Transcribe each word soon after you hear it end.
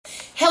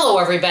Hello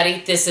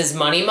everybody, this is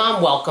Money Mom.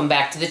 Welcome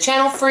back to the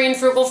channel, Free and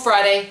Frugal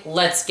Friday.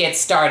 Let's get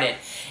started.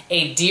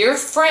 A dear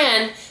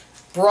friend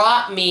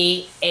brought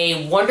me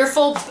a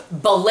wonderful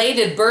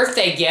belated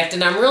birthday gift,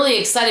 and I'm really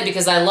excited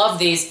because I love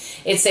these.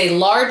 It's a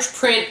large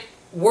print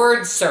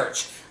word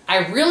search. I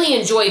really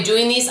enjoy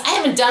doing these. I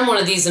haven't done one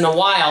of these in a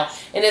while,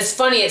 and it's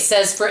funny, it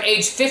says for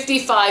age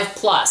 55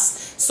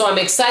 plus. So I'm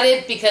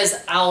excited because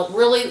I'll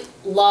really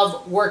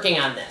love working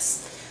on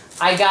this.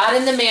 I got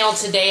in the mail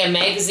today a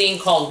magazine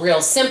called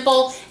Real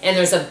Simple, and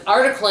there's an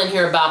article in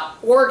here about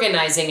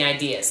organizing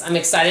ideas. I'm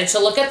excited to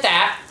look at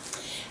that.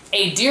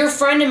 A dear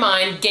friend of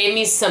mine gave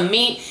me some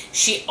meat.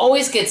 She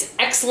always gets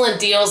excellent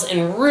deals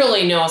and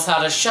really knows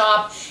how to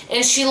shop,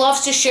 and she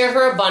loves to share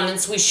her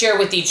abundance. We share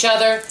with each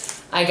other.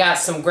 I got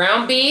some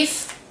ground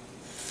beef,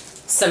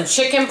 some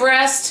chicken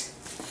breast,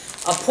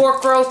 a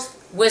pork roast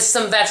with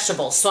some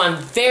vegetables, so I'm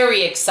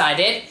very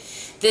excited.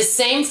 This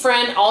same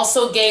friend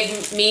also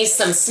gave me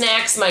some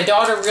snacks. My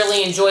daughter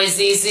really enjoys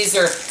these. These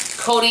are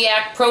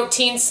Kodiak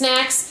protein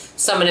snacks,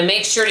 so I'm going to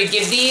make sure to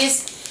give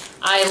these.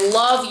 I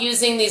love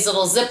using these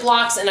little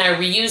Ziplocs, and I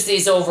reuse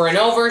these over and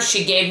over.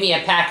 She gave me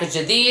a package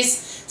of these,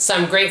 so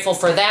I'm grateful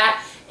for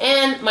that.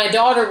 And my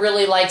daughter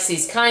really likes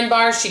these Kind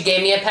bars. She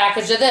gave me a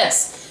package of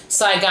this.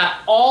 So I got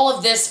all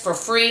of this for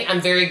free.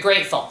 I'm very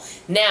grateful.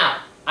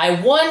 Now,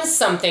 I won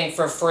something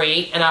for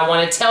free, and I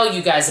want to tell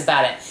you guys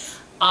about it.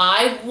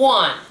 I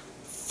won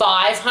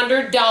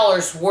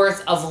 $500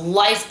 worth of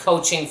life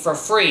coaching for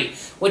free,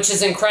 which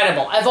is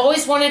incredible. I've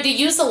always wanted to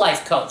use a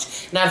life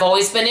coach, and I've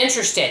always been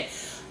interested.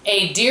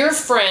 A dear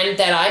friend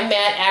that I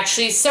met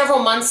actually several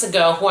months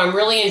ago, who I'm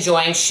really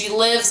enjoying, she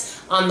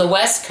lives on the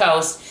West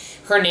Coast.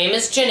 Her name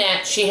is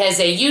Jeanette. She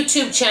has a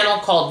YouTube channel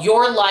called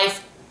Your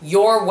Life,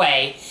 Your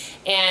Way,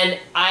 and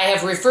I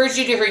have referred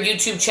you to her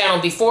YouTube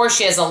channel before.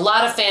 She has a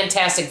lot of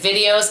fantastic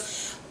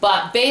videos,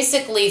 but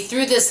basically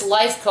through this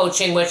life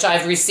coaching, which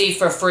I've received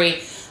for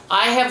free,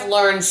 I have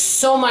learned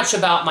so much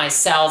about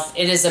myself.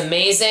 It is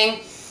amazing.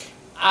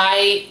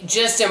 I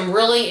just am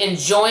really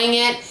enjoying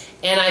it,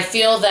 and I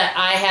feel that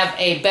I have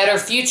a better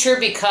future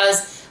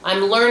because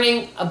I'm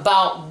learning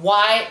about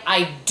why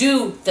I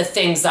do the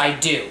things I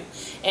do.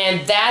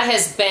 And that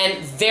has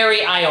been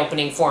very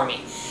eye-opening for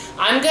me.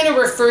 I'm going to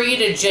refer you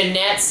to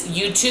Jeanette's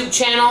YouTube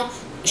channel.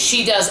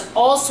 She does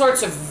all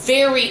sorts of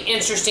very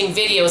interesting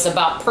videos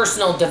about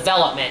personal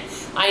development.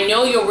 I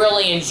know you'll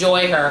really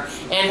enjoy her,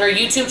 and her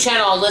YouTube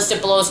channel, I'll list it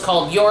below, is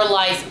called Your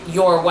Life,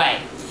 Your Way.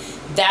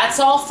 That's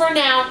all for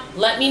now.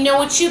 Let me know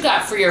what you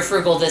got for your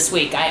frugal this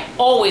week. I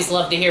always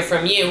love to hear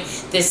from you.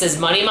 This is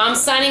Money Mom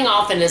signing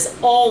off, and as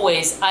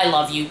always, I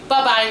love you.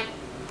 Bye-bye.